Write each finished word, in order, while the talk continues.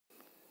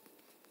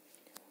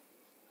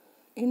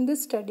In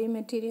this study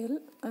material,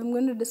 I am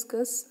going to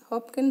discuss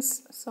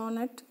Hopkins'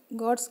 sonnet,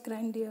 God's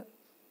Grandeur.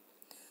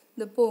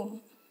 The poem.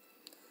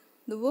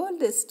 The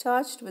world is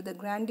charged with the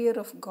grandeur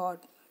of God.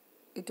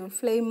 It will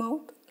flame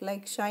out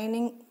like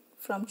shining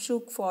from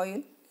shook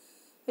foil.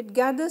 It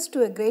gathers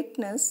to a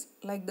greatness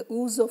like the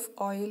ooze of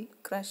oil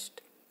crushed.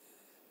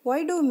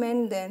 Why do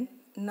men then,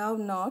 now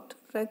not,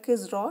 wreck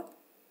his rod?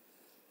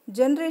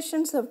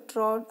 Generations have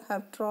trod,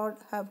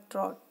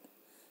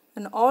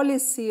 and all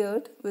is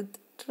seared with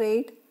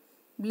trade,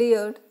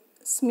 bleared,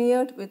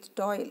 smeared with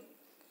toil,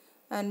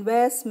 and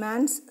wears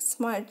man's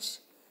smudge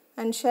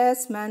and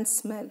shares man's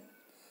smell.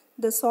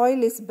 The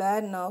soil is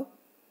bare now,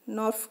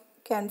 nor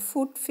can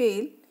foot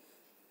fail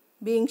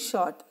being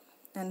shod,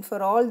 and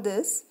for all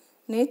this,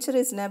 nature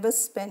is never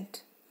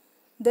spent.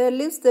 There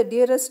lives the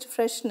dearest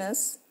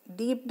freshness,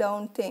 deep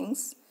down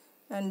things,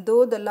 and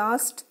though the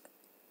last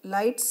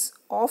lights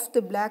of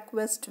the black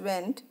west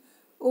went,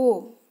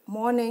 oh,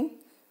 morning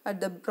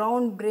at the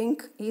brown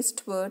brink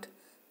eastward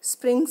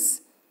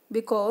springs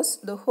because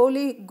the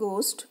Holy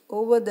Ghost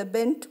over the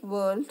bent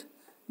world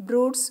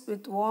broods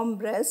with warm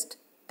breast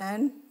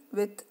and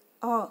with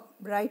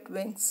bright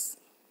wings.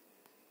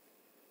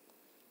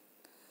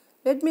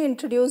 Let me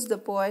introduce the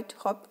poet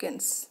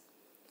Hopkins.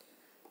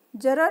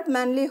 Gerard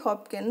Manley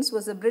Hopkins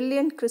was a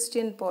brilliant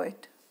Christian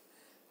poet.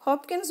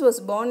 Hopkins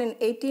was born in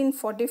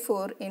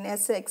 1844 in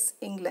Essex,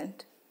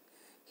 England.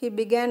 He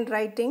began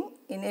writing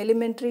in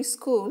elementary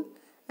school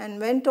and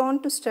went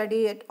on to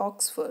study at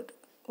Oxford.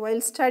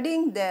 While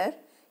studying there,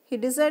 he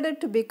decided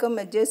to become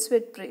a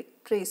Jesuit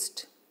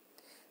priest.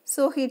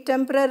 So he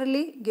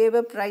temporarily gave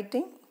up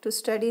writing to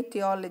study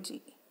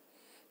theology.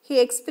 He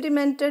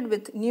experimented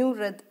with new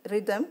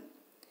rhythm.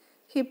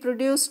 He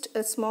produced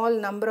a small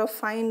number of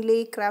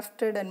finely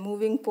crafted and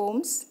moving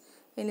poems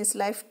in his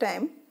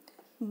lifetime,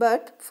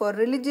 but for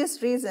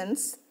religious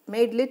reasons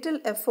made little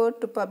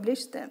effort to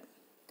publish them.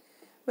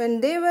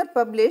 When they were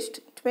published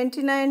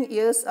 29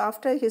 years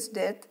after his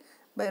death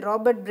by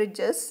Robert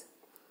Bridges,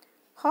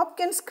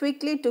 Hopkins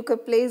quickly took a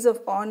place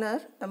of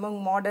honor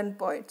among modern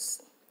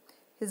poets.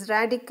 His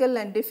radical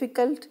and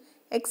difficult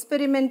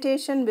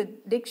experimentation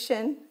with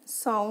diction,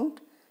 sound,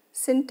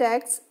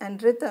 syntax,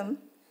 and rhythm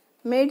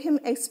made him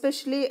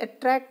especially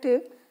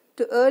attractive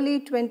to early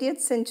 20th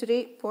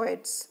century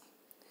poets.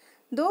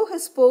 Though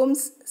his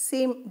poems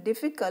seem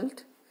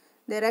difficult,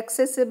 they are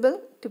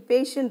accessible to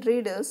patient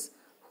readers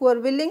who are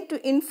willing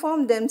to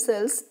inform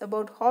themselves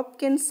about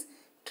Hopkins'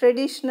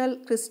 traditional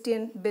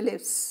Christian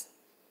beliefs.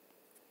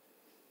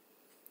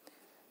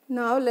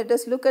 Now let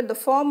us look at the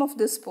form of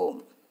this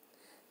poem.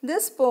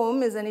 This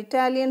poem is an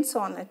Italian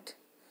sonnet.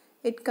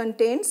 It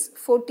contains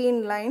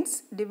 14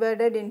 lines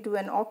divided into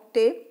an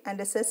octave and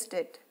a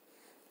sestet,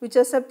 which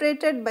are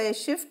separated by a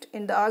shift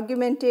in the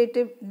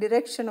argumentative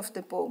direction of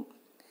the poem.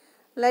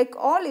 Like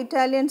all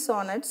Italian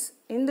sonnets,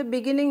 in the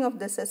beginning of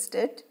the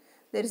sestet,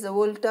 there is a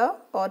volta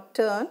or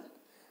turn,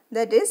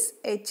 that is,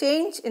 a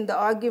change in the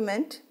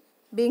argument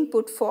being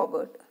put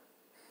forward.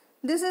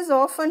 This is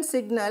often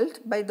signaled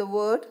by the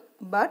word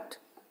but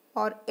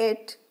or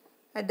et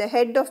at the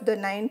head of the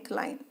 9th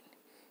line.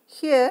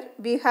 Here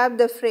we have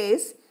the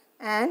phrase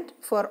and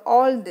for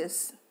all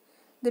this.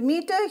 The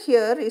meter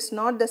here is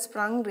not the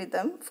sprung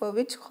rhythm for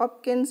which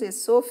Hopkins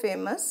is so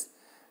famous,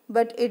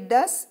 but it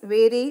does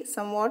vary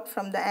somewhat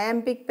from the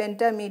iambic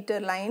pentameter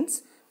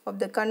lines of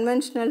the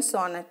conventional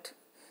sonnet.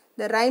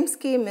 The rhyme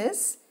scheme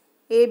is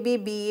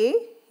ABBA,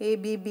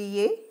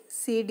 ABBA,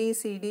 CD,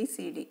 CD,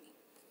 CD.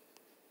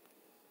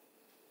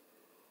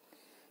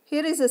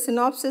 Here is a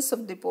synopsis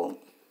of the poem.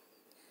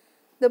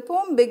 The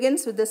poem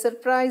begins with the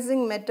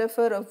surprising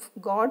metaphor of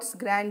God's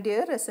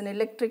grandeur as an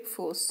electric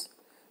force.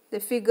 The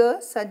figure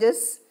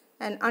suggests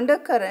an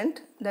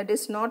undercurrent that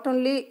is not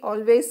only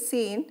always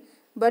seen,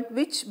 but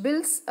which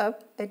builds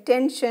up a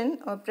tension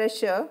or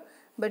pressure,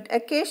 but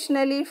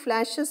occasionally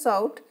flashes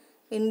out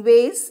in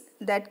ways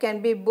that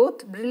can be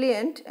both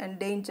brilliant and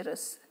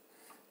dangerous.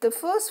 The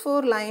first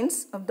 4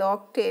 lines of the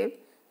octave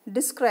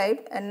describe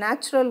a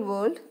natural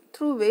world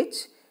through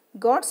which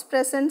God's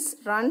presence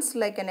runs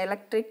like an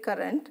electric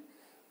current,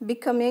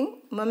 becoming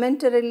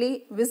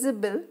momentarily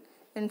visible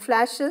in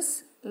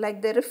flashes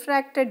like the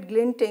refracted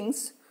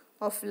glintings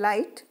of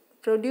light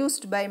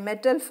produced by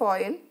metal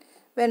foil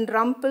when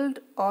rumpled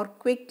or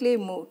quickly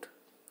moved.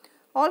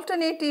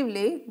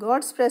 Alternatively,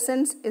 God's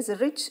presence is a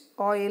rich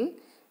oil,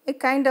 a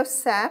kind of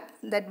sap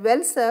that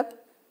wells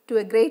up to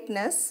a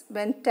greatness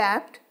when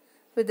tapped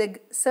with a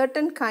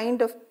certain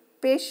kind of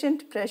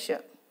patient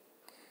pressure.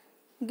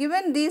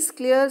 Given these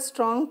clear,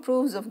 strong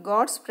proofs of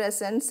God's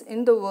presence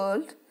in the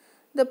world,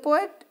 the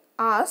poet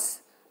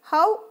asks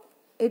how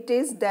it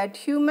is that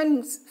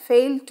humans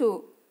fail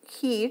to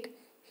heed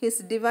his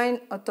divine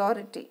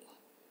authority.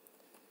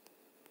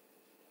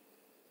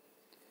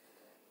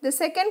 The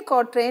second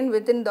quatrain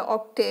within the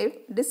octave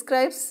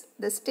describes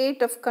the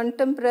state of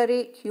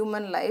contemporary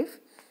human life,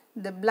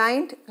 the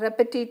blind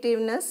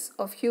repetitiveness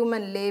of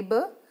human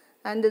labor,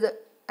 and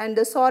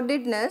the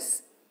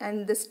sordidness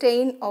and the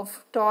stain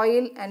of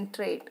toil and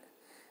trade.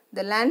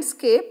 The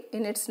landscape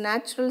in its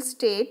natural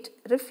state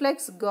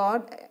reflects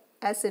God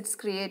as its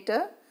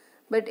creator,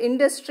 but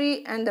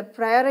industry and the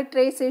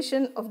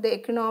prioritization of the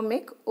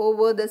economic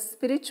over the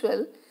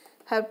spiritual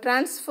have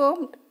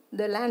transformed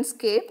the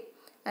landscape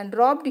and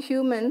robbed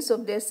humans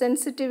of their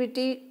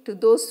sensitivity to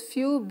those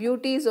few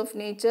beauties of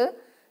nature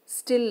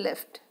still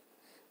left.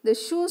 The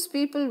shoes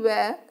people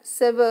wear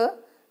sever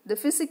the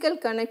physical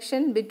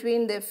connection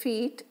between their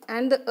feet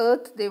and the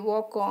earth they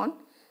walk on,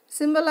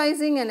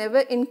 symbolizing an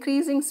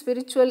ever-increasing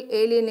spiritual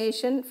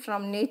alienation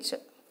from nature.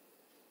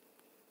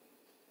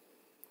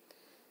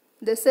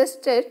 The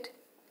sestet,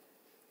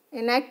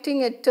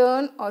 enacting a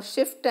turn or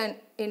shift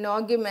in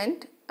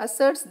argument,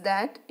 asserts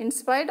that in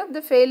spite of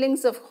the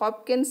failings of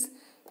Hopkins'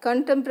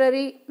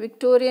 contemporary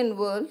Victorian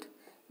world,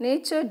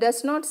 nature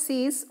does not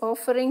cease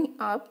offering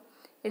up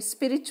its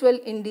spiritual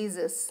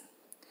indices.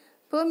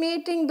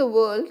 Permeating the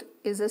world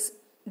is a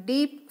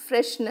deep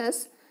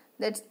freshness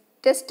that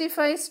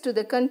testifies to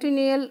the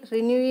continual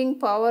renewing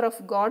power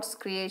of God's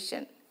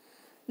creation.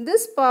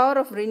 This power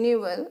of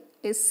renewal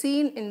is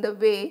seen in the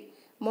way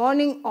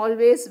morning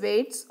always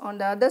waits on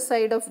the other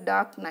side of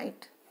dark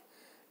night.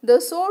 The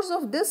source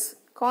of this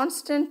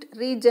constant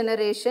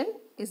regeneration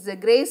is the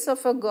grace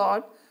of a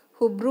God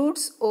who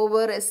broods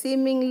over a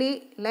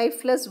seemingly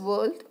lifeless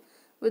world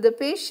with the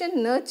patient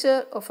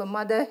nurture of a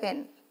mother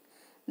hen.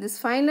 This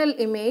final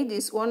image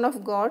is one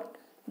of God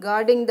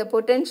guarding the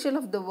potential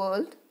of the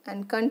world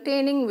and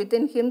containing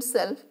within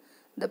himself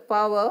the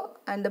power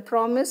and the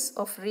promise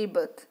of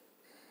rebirth.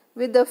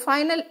 With the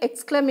final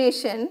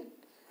exclamation,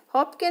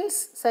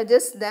 Hopkins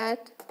suggests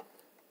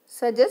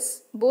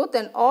both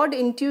an odd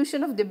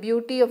intuition of the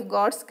beauty of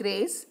God's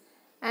grace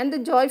and the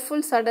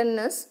joyful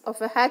suddenness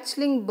of a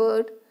hatchling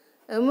bird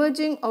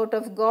emerging out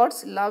of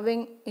God's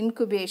loving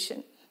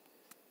incubation.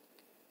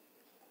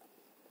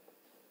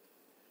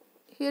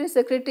 Here is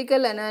a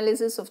critical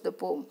analysis of the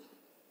poem.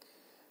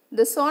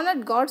 The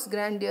sonnet God's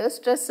Grandeur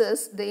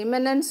stresses the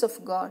immanence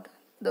of God.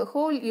 The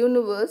whole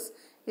universe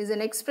is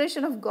an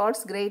expression of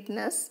God's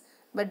greatness,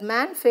 but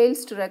man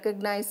fails to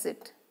recognize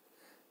it.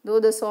 Though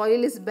the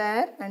soil is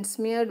bare and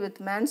smeared with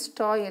man's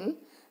toil,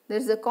 there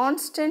is a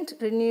constant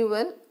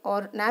renewal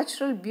or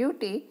natural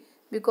beauty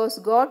because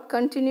God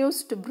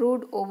continues to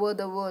brood over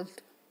the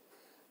world.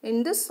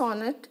 In this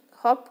sonnet,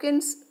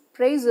 Hopkins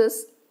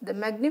praises the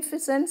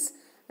magnificence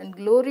and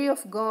glory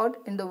of God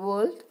in the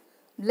world,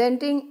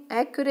 blending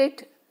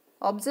accurate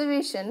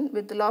observation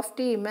with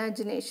lofty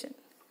imagination.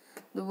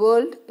 The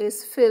world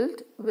is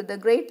filled with the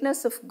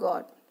greatness of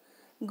God.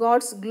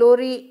 God's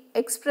glory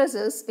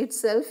expresses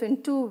itself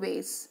in two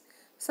ways.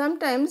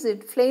 Sometimes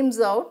it flames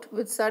out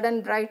with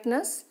sudden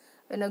brightness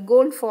when a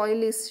gold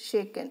foil is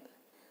shaken.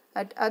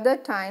 At other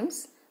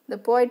times, the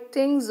poet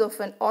thinks of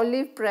an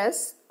olive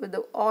press with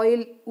the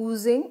oil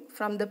oozing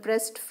from the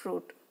pressed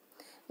fruit.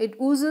 It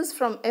oozes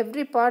from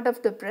every part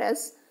of the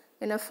press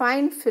in a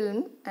fine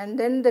film, and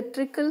then the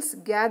trickles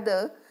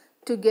gather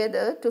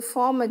together to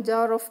form a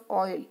jar of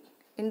oil.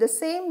 In the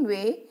same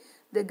way,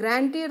 the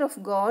grandeur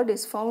of God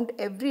is found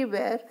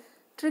everywhere,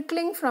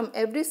 trickling from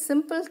every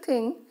simple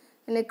thing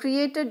in a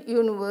created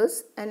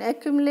universe and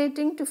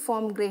accumulating to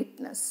form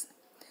greatness.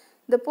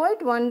 The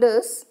poet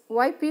wonders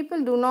why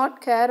people do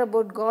not care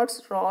about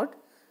God's rod.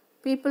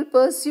 People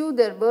pursue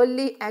their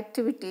worldly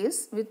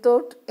activities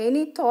without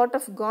any thought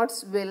of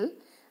God's will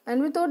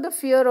and without the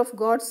fear of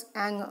God's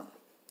anger.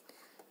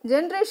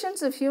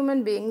 Generations of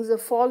human beings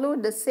have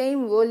followed the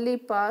same worldly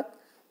path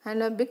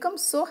and have become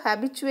so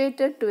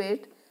habituated to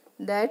it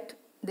that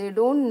they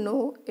don't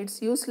know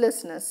its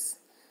uselessness.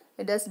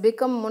 It has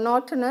become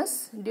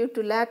monotonous due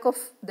to lack of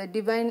the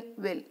divine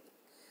will.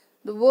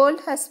 The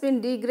world has been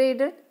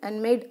degraded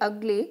and made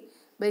ugly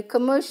by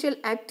commercial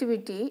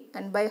activity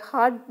and by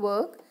hard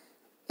work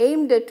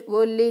aimed at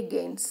worldly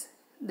gains.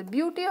 The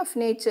beauty of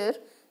nature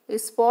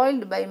is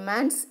spoiled by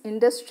man's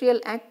industrial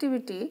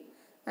activity,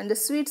 and the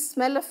sweet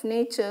smell of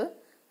nature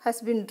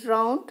has been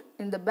drowned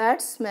in the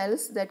bad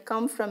smells that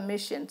come from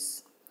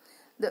missions.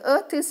 The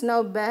earth is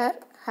now bare,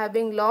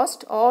 having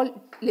lost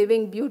all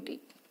living beauty.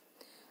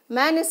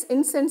 Man is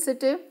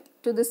insensitive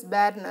to this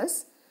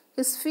bareness.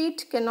 His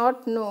feet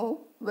cannot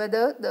know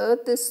whether the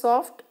earth is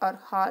soft or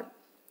hard.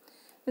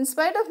 In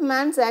spite of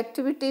man's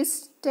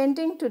activities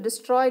tending to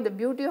destroy the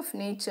beauty of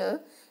nature,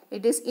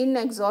 it is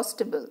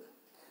inexhaustible.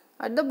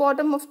 At the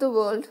bottom of the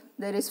world,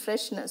 there is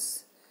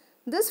freshness.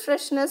 This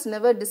freshness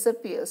never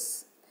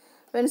disappears.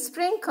 When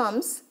spring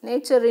comes,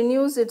 nature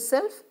renews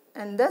itself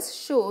and thus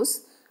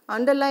shows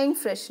underlying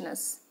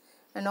freshness.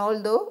 And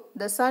although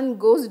the sun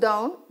goes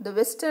down the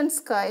western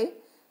sky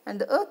and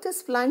the earth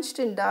is plunged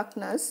in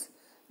darkness,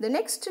 the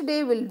next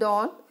day will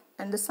dawn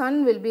and the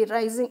sun will be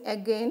rising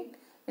again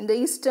in the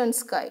eastern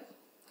sky.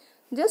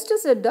 Just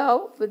as a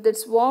dove with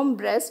its warm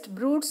breast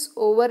broods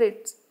over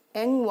its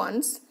young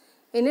ones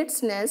in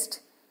its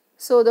nest,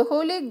 so the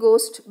Holy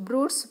Ghost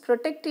broods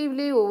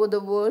protectively over the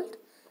world,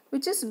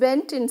 which is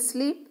bent in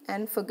sleep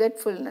and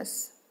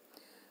forgetfulness.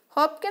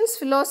 Hopkins'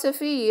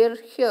 philosophy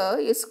here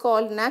is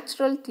called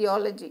natural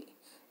theology.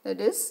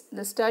 That is,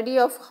 the study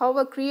of how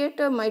a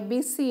creator might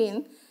be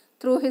seen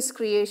through his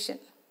creation.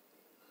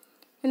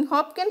 In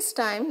Hopkins'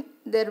 time,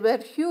 there were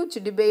huge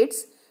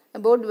debates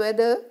about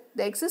whether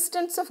the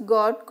existence of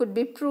God could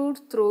be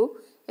proved through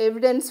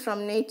evidence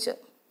from nature.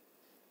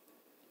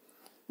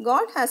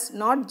 God has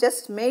not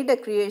just made a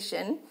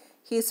creation,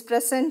 he is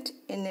present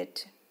in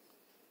it.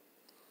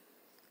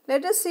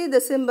 Let us see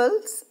the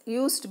symbols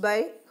used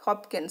by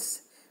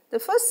Hopkins. The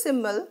first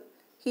symbol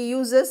he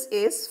uses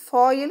is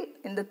foil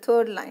in the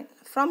third line.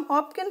 From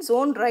Hopkins'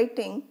 own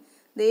writing,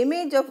 the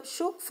image of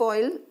shook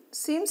foil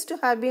seems to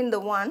have been the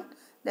one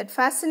that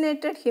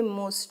fascinated him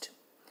most.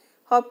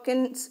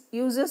 Hopkins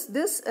uses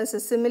this as a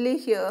simile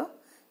here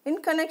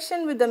in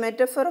connection with the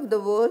metaphor of the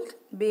world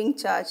being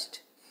charged.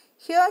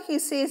 Here he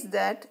says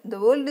that the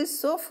world is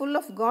so full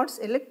of God's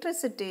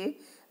electricity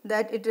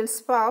that it will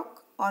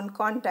spark on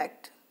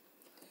contact.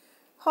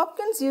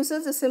 Hopkins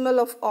uses the symbol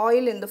of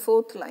oil in the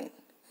fourth line.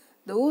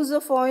 The ooze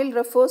of oil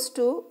refers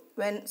to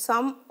when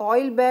some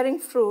oil-bearing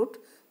fruit,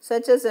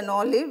 such as an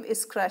olive,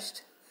 is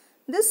crushed.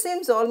 This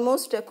seems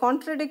almost a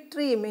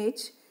contradictory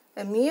image.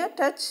 A mere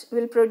touch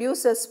will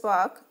produce a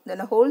spark, then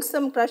a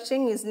wholesome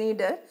crushing is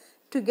needed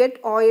to get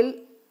oil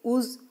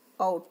ooze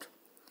out.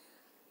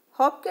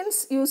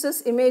 Hopkins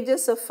uses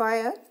images of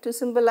fire to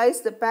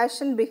symbolize the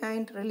passion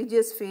behind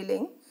religious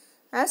feeling,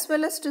 as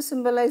well as to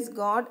symbolize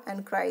God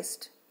and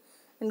Christ.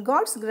 In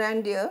God's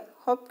Grandeur,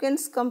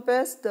 Hopkins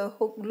compares the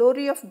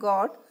glory of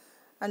God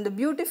and the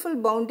beautiful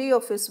bounty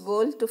of his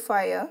world to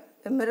fire,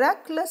 a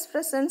miraculous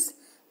presence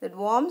that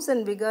warms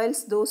and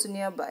beguiles those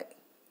nearby.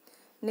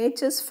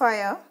 Nature's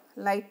fire,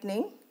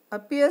 lightning,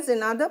 appears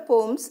in other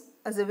poems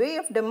as a way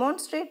of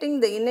demonstrating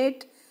the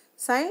innate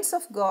signs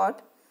of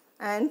God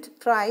and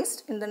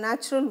Christ in the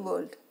natural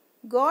world.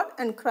 God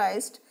and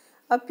Christ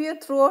appear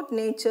throughout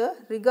nature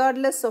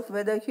regardless of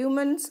whether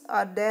humans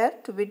are there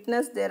to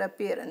witness their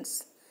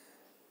appearance.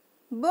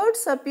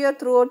 Birds appear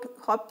throughout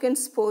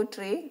Hopkins'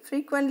 poetry,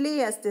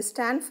 frequently as they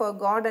stand for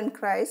God and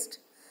Christ.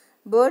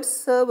 Birds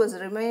serve as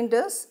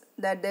reminders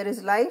that there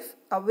is life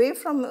away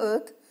from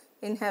earth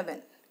in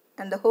heaven,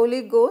 and the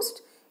Holy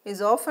Ghost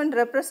is often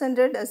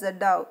represented as a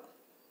dove.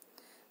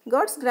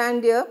 God's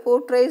Grandeur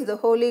portrays the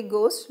Holy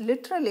Ghost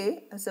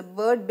literally as a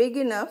bird big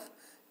enough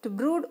to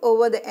brood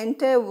over the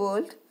entire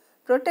world,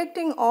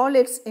 protecting all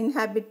its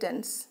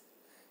inhabitants.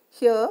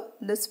 Here,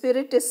 the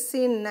Spirit is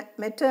seen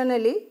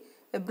maternally,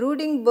 a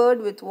brooding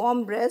bird with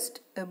warm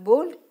breast, a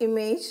bold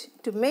image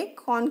to make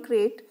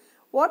concrete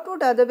what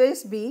would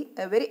otherwise be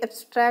a very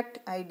abstract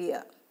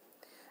idea.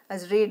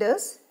 As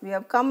readers, we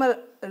have come a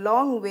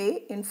long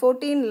way in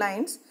 14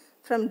 lines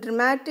from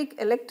dramatic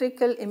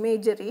electrical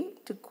imagery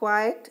to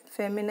quiet,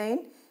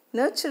 feminine,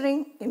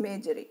 nurturing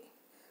imagery.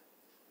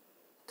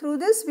 Through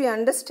this, we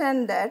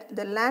understand that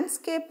the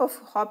landscape of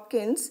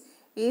Hopkins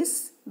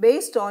is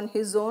based on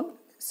his own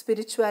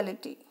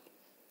spirituality.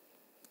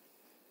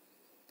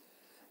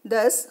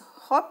 Thus,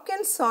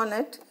 Hopkins'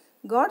 sonnet,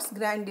 God's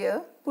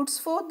Grandeur, puts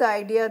forth the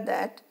idea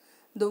that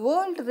the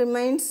world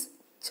remains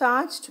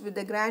charged with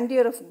the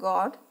grandeur of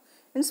God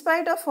in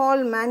spite of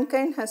all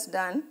mankind has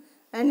done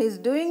and is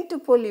doing to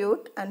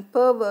pollute and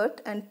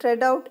pervert and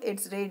tread out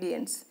its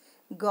radiance.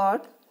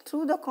 God,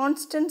 through the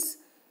constant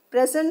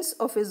presence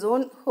of his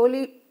own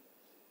Holy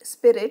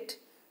Spirit,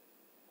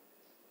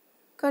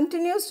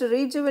 continues to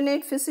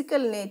rejuvenate physical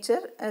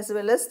nature as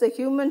well as the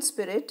human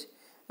spirit,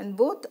 and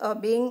both are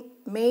being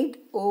made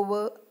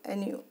over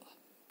anew.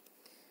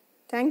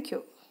 Thank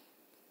you.